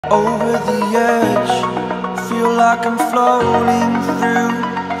Over the edge, feel like I'm floating through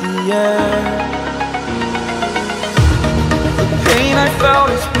the air. The pain I felt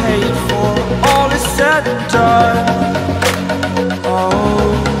is paid for, all is said and done.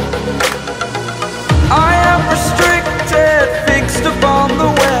 Oh, I am restricted, fixed upon the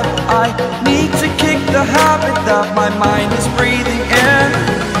web. I need to kick the habit that my mind is breathing in.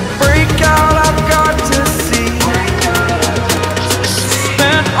 Break out, I've got to see.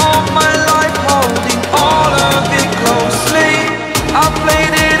 Spent all my life holding all of it closely. I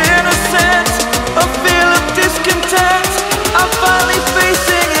played it innocent, a feel of discontent. I'm finally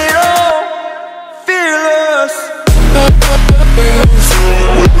facing it all, fearless.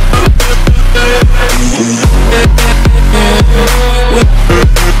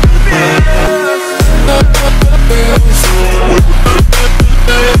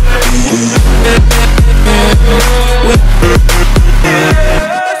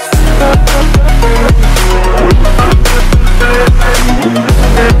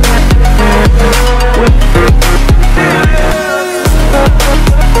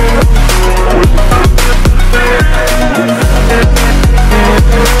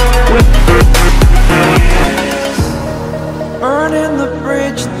 Burning the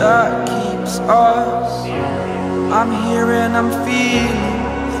bridge that keeps us. I'm here and I'm feeling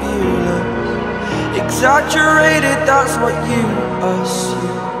fearless. Exaggerated, that's what you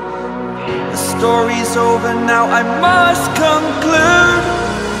assume. The story's over now, I must conclude.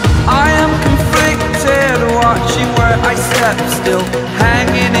 I am conflicted, watching where I step still,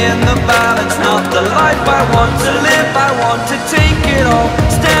 hanging in the balance. Not the life I want to live, I want to take it all.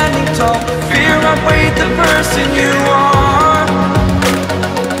 Standing tall, fear I weighed the person you